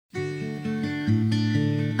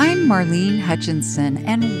Marlene Hutchinson,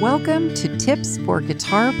 and welcome to Tips for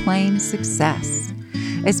Guitar Playing Success.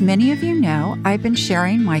 As many of you know, I've been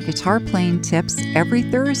sharing my guitar playing tips every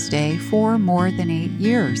Thursday for more than 8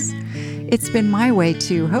 years. It's been my way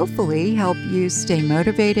to hopefully help you stay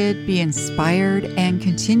motivated, be inspired, and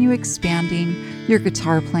continue expanding your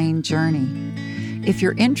guitar playing journey. If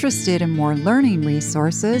you're interested in more learning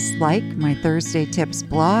resources like my Thursday Tips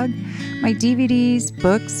blog, my DVDs,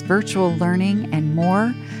 books, virtual learning, and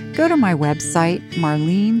more, go to my website,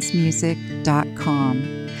 marlenesmusic.com.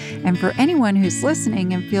 And for anyone who's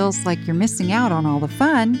listening and feels like you're missing out on all the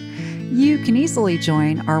fun, you can easily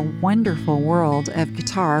join our wonderful world of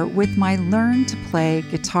guitar with my Learn to Play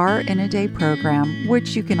Guitar in a Day program,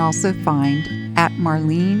 which you can also find at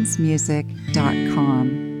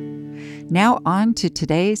marlenesmusic.com. Now on to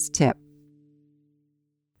today's tip.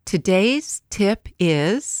 Today's tip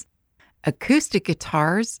is acoustic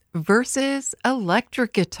guitars versus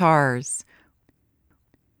electric guitars.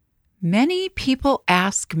 Many people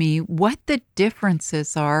ask me what the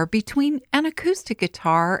differences are between an acoustic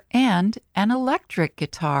guitar and an electric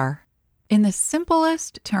guitar. In the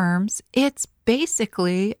simplest terms, it's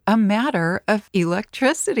basically a matter of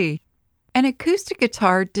electricity. An acoustic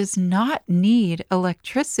guitar does not need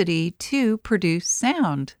electricity to produce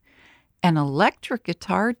sound. An electric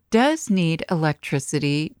guitar does need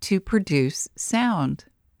electricity to produce sound.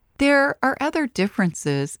 There are other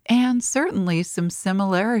differences and certainly some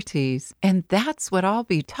similarities, and that's what I'll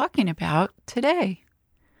be talking about today.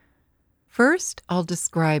 First, I'll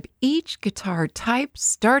describe each guitar type,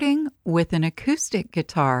 starting with an acoustic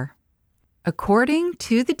guitar. According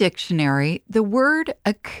to the dictionary, the word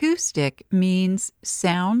acoustic means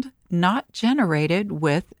sound not generated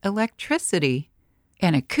with electricity.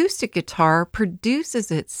 An acoustic guitar produces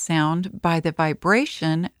its sound by the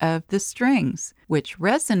vibration of the strings, which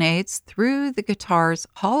resonates through the guitar's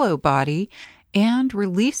hollow body and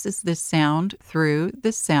releases the sound through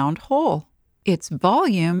the sound hole. Its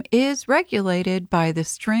volume is regulated by the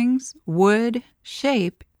string's wood,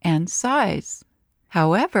 shape, and size.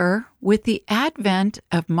 However, with the advent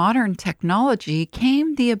of modern technology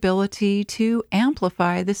came the ability to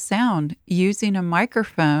amplify the sound using a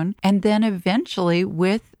microphone and then eventually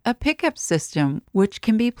with a pickup system, which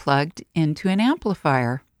can be plugged into an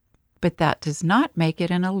amplifier. But that does not make it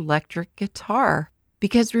an electric guitar,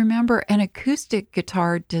 because remember, an acoustic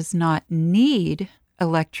guitar does not need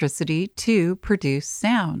electricity to produce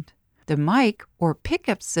sound. The mic or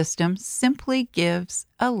pickup system simply gives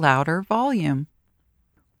a louder volume.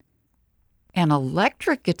 An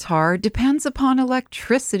electric guitar depends upon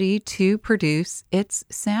electricity to produce its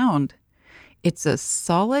sound. It's a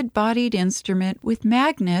solid-bodied instrument with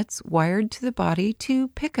magnets wired to the body to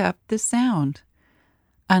pick up the sound.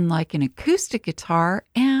 Unlike an acoustic guitar,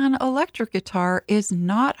 an electric guitar is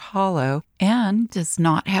not hollow and does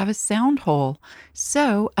not have a sound hole.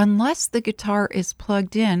 So, unless the guitar is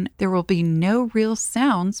plugged in, there will be no real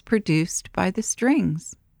sounds produced by the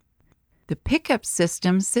strings. The pickup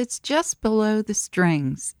system sits just below the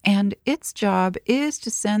strings, and its job is to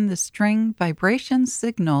send the string vibration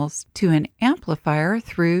signals to an amplifier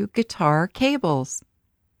through guitar cables.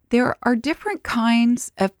 There are different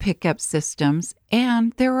kinds of pickup systems,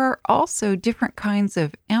 and there are also different kinds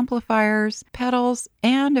of amplifiers, pedals,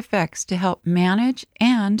 and effects to help manage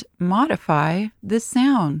and modify the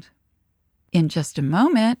sound. In just a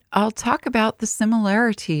moment, I'll talk about the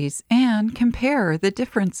similarities and compare the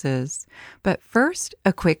differences. But first,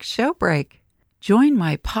 a quick show break. Join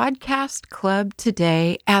my podcast club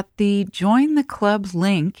today at the Join the Club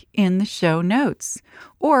link in the show notes,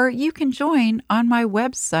 or you can join on my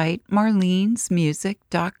website,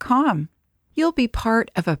 marlenesmusic.com. You'll be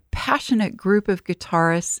part of a passionate group of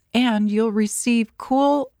guitarists, and you'll receive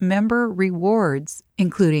cool member rewards,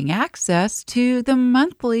 including access to the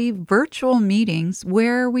monthly virtual meetings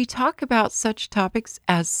where we talk about such topics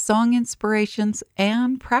as song inspirations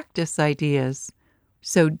and practice ideas.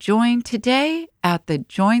 So join today at the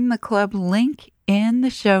Join the Club link in the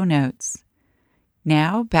show notes.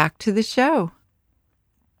 Now back to the show.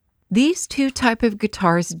 These two types of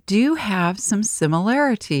guitars do have some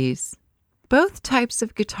similarities. Both types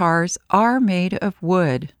of guitars are made of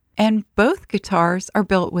wood, and both guitars are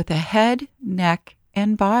built with a head, neck,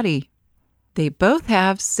 and body. They both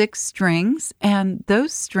have 6 strings, and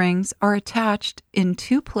those strings are attached in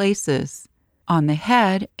 2 places, on the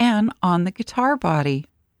head and on the guitar body.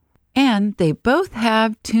 And they both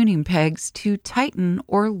have tuning pegs to tighten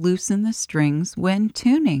or loosen the strings when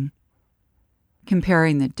tuning.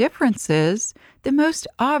 Comparing the differences, the most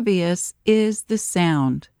obvious is the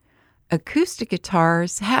sound. Acoustic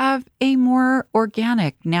guitars have a more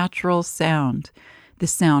organic, natural sound. The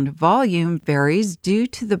sound volume varies due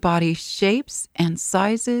to the body's shapes and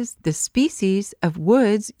sizes, the species of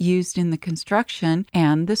woods used in the construction,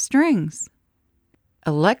 and the strings.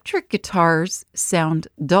 Electric guitars sound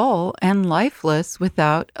dull and lifeless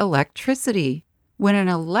without electricity. When an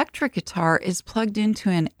electric guitar is plugged into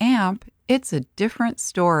an amp, it's a different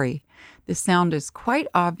story. The sound is quite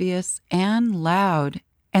obvious and loud,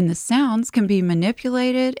 and the sounds can be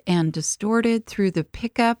manipulated and distorted through the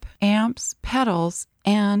pickup, amps, pedals,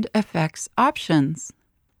 and effects options.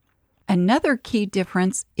 Another key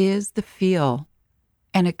difference is the feel.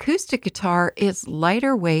 An acoustic guitar is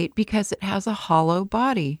lighter weight because it has a hollow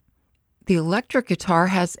body. The electric guitar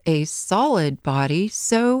has a solid body,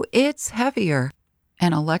 so it's heavier.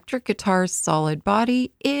 An electric guitar's solid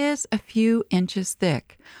body is a few inches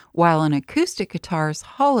thick, while an acoustic guitar's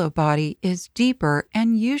hollow body is deeper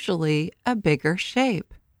and usually a bigger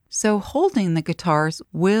shape. So holding the guitars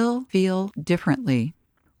will feel differently.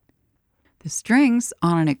 The strings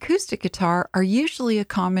on an acoustic guitar are usually a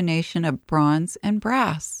combination of bronze and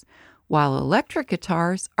brass, while electric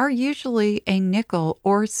guitars are usually a nickel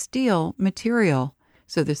or steel material,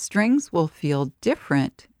 so the strings will feel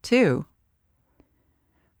different too.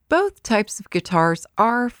 Both types of guitars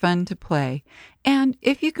are fun to play, and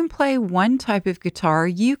if you can play one type of guitar,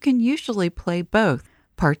 you can usually play both,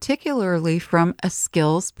 particularly from a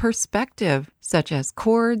skills perspective, such as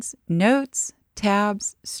chords, notes,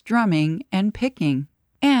 tabs, strumming, and picking.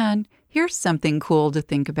 And here's something cool to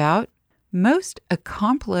think about. Most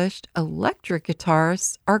accomplished electric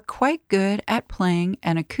guitarists are quite good at playing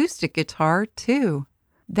an acoustic guitar too.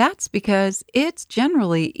 That's because it's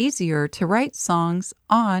generally easier to write songs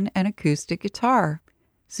on an acoustic guitar,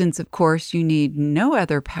 since of course you need no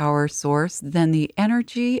other power source than the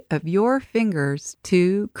energy of your fingers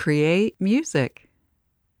to create music.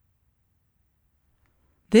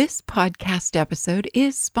 This podcast episode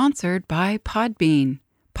is sponsored by Podbean.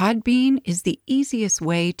 Podbean is the easiest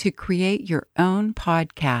way to create your own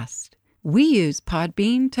podcast. We use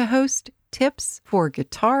Podbean to host tips for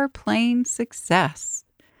guitar playing success.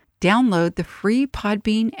 Download the free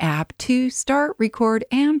Podbean app to start, record,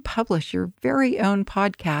 and publish your very own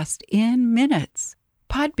podcast in minutes.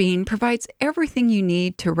 Podbean provides everything you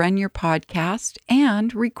need to run your podcast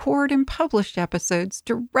and record and publish episodes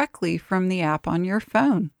directly from the app on your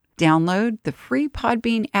phone. Download the free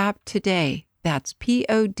Podbean app today. That's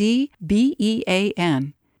Podbean.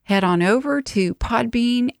 Head on over to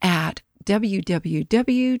Podbean at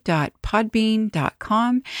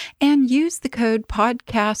www.podbean.com and use the code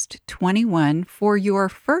podcast21 for your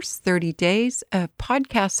first 30 days of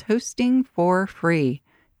podcast hosting for free.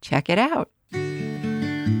 Check it out.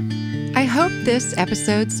 I hope this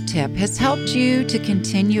episode's tip has helped you to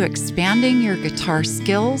continue expanding your guitar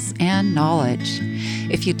skills and knowledge.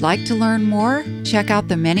 If you'd like to learn more, check out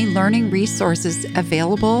the many learning resources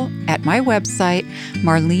available at my website,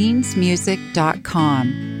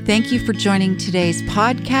 marlenesmusic.com. Thank you for joining today's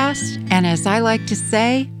podcast, and as I like to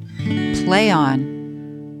say, play on.